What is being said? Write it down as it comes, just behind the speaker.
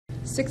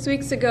6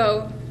 weeks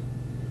ago,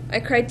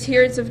 I cried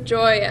tears of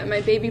joy at my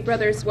baby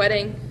brother's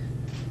wedding.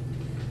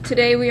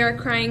 Today we are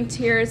crying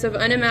tears of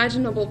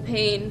unimaginable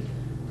pain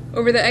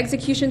over the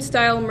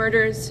execution-style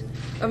murders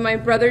of my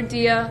brother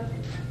Dia,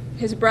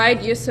 his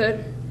bride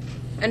Yusur,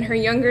 and her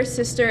younger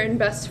sister and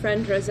best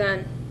friend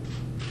Razan.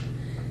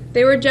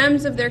 They were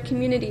gems of their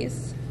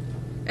communities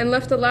and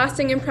left a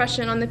lasting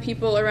impression on the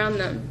people around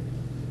them.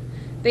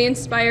 They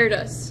inspired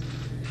us.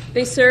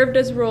 They served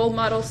as role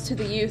models to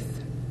the youth.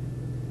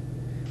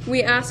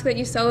 We ask that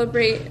you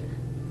celebrate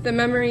the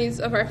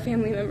memories of our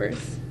family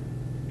members.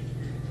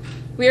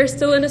 We are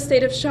still in a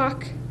state of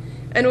shock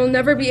and will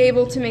never be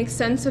able to make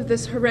sense of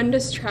this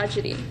horrendous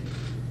tragedy.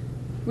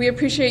 We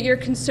appreciate your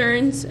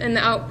concerns and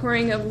the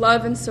outpouring of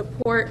love and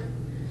support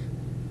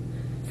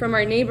from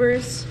our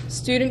neighbors,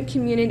 student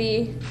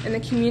community, and the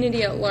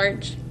community at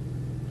large.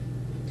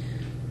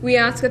 We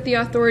ask that the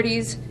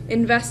authorities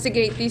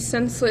investigate these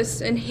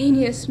senseless and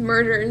heinous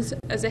murders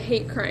as a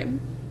hate crime.